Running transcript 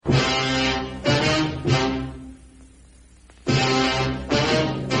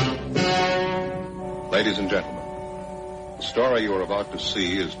Ladies and gentlemen, the story you are about to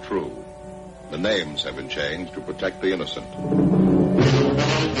see is true. The names have been changed to protect the innocent.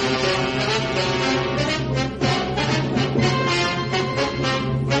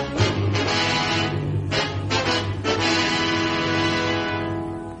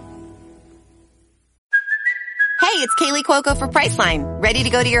 Hey, it's Kaylee Cuoco for Priceline. Ready to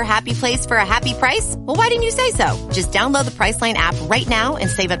go to your happy place for a happy price? Well, why didn't you say so? Just download the Priceline app right now and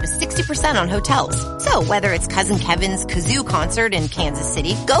save up to 60% on hotels. So whether it's Cousin Kevin's Kazoo Concert in Kansas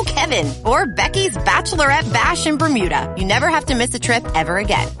City, go Kevin, or Becky's Bachelorette Bash in Bermuda, you never have to miss a trip ever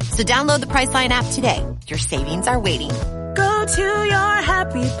again. So download the Priceline app today. Your savings are waiting. Go to your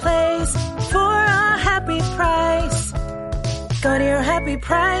happy place for a happy price. Go to your happy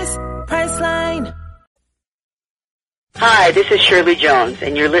price, Priceline. Hi, this is Shirley Jones,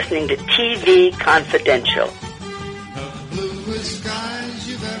 and you're listening to TV Confidential. The bluest skies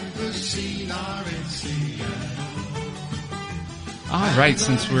you've ever seen are in Seattle. All right,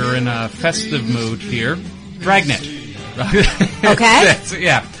 since we're in a festive mood here, Dragnet. Okay.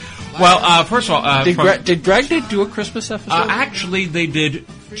 Yeah. Well, first of all... Did Dragnet do a Christmas episode? Actually, they did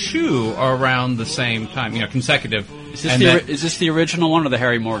two around the same time, consecutive. Is this the original one or the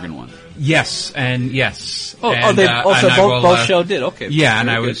Harry Morgan one? Yes, and yes. Both show did. Okay. Yeah, and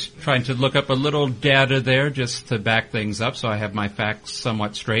I was trying to look up a little data there just to back things up, so I have my facts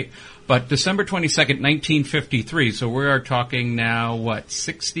somewhat straight. But December 22nd, 1953, so we are talking now,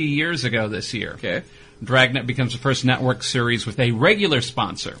 60 years ago this year. Okay. Dragnet becomes the first network series with a regular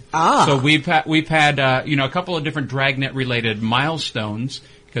sponsor. So we've had a couple of different Dragnet-related milestones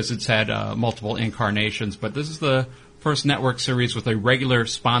because it's had multiple incarnations, but this is the first network series with a regular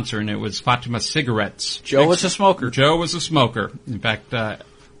sponsor, and it was Fatima Cigarettes. Joe was a smoker. Joe was a smoker. In fact,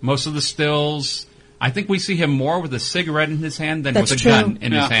 most of the stills, I think we see him more with a cigarette in his hand than with a gun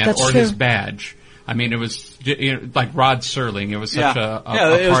in his hand or his badge. I mean, it was like Rod Serling. It was such a part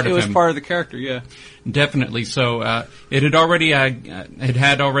of him. It was part of the character, yeah. Definitely. So it had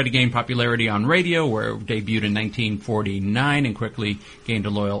already gained popularity on radio, where it debuted in 1949 and quickly gained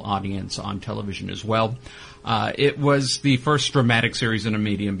a loyal audience on television as well. It was the first dramatic series in a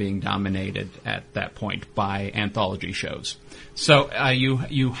medium being dominated at that point by anthology shows. So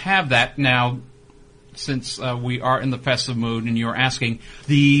you have that now. Since we are in the festive mood and you're asking,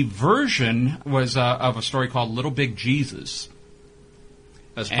 the version was of a story called Little Big Jesus.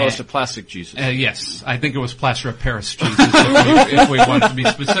 As opposed to Plastic Jesus. Yes, I think it was Plaster of Paris Jesus, if we want to be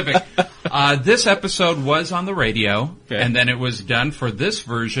specific. This episode was on the radio, and then it was done for this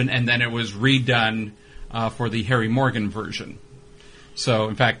version, and then it was redone for the Harry Morgan version. So,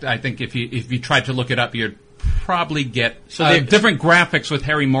 in fact, I think if you tried to look it up, you'd probably get different graphics with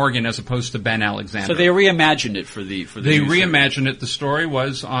Harry Morgan as opposed to Ben Alexander. So they reimagined it for the. They reimagined it. The story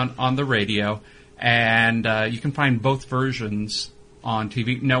was on the radio, and you can find both versions on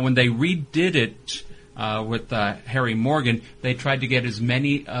TV. Now, when they redid it with Harry Morgan, they tried to get as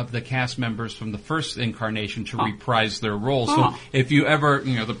many of the cast members from the first incarnation to reprise their roles. So if you ever,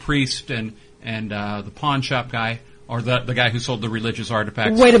 the priest and the pawn shop guy, or the guy who sold the religious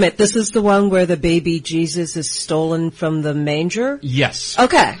artifacts. Wait a minute, this is the one where the baby Jesus is stolen from the manger? Yes.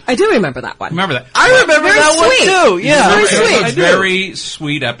 Okay, I do remember that one. Remember that? I remember that one too. Yeah, very sweet. It was a very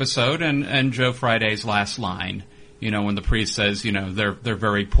sweet episode, and Joe Friday's last line, when the priest says, they're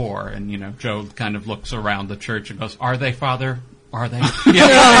very poor, and Joe kind of looks around the church and goes, "Are they, Father? Are they?"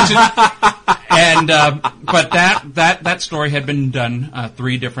 And but that story had been done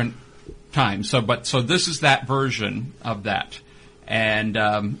 3 different times. So this is that version of that. And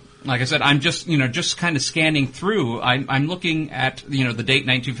like I said, I'm just kind of scanning through. I'm looking at the date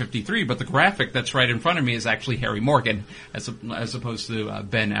 1953, but the graphic that's right in front of me is actually Harry Morgan as opposed to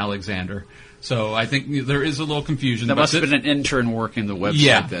Ben Alexander. So I think there is a little confusion. That must have been an intern working the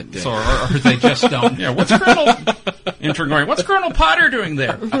website that day. So, or they just don't. What's Colonel Potter doing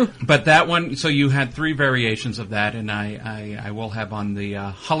there? But that one, so you had 3 variations of that, and I will have on the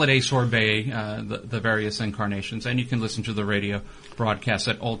holiday sorbet the various incarnations, and you can listen to the radio broadcast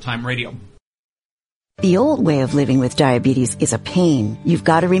at Old Time Radio. The old way of living with diabetes is a pain. You've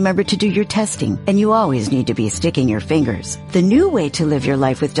got to remember to do your testing, and you always need to be sticking your fingers. The new way to live your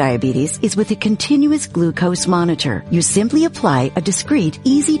life with diabetes is with a continuous glucose monitor. You simply apply a discreet,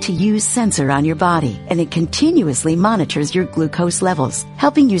 easy-to-use sensor on your body, and it continuously monitors your glucose levels,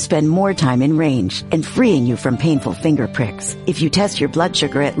 helping you spend more time in range and freeing you from painful finger pricks. If you test your blood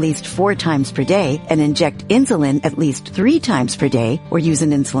sugar at least 4 times per day and inject insulin at least 3 times per day, or use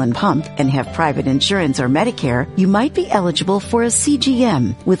an insulin pump and have private insurance insurance or Medicare, you might be eligible for a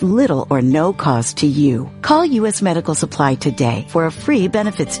CGM with little or no cost to you. Call U.S. Medical Supply today for a free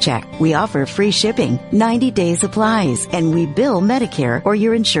benefits check. We offer free shipping, 90-day supplies, and we bill Medicare or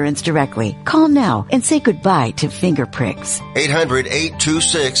your insurance directly. Call now and say goodbye to finger pricks.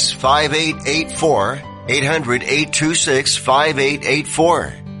 800-826-5884.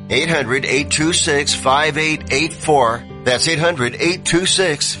 800-826-5884. 800-826-5884. That's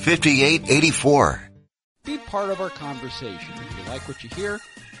 800-826-5884. Be part of our conversation. If you like what you hear,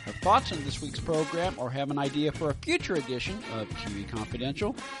 have thoughts on this week's program, or have an idea for a future edition of TV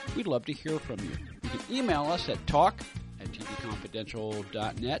Confidential, we'd love to hear from you. You can email us at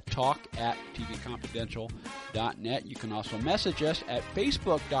talk@tvconfidential.net, talk@tvconfidential.net. You can also message us at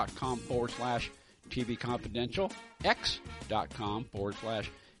facebook.com/TV Confidential,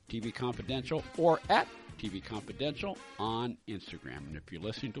 x.com/TV Confidential, or at TV Confidential on Instagram. And if you're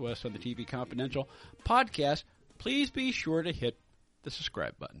listening to us on the TV Confidential podcast, please be sure to hit the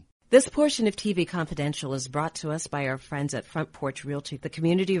subscribe button. This portion of TV Confidential is brought to us by our friends at Front Porch Realty, the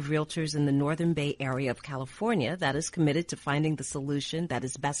community of realtors in the Northern Bay area of California that is committed to finding the solution that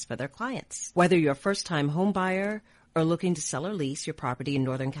is best for their clients. Whether you're a first-time home buyer or looking to sell or lease your property in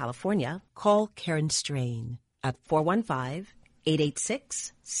Northern California, call Karen Strain at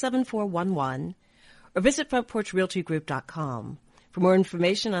 415-886-7411 or visit frontporchrealtygroup.com for more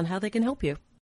information on how they can help you.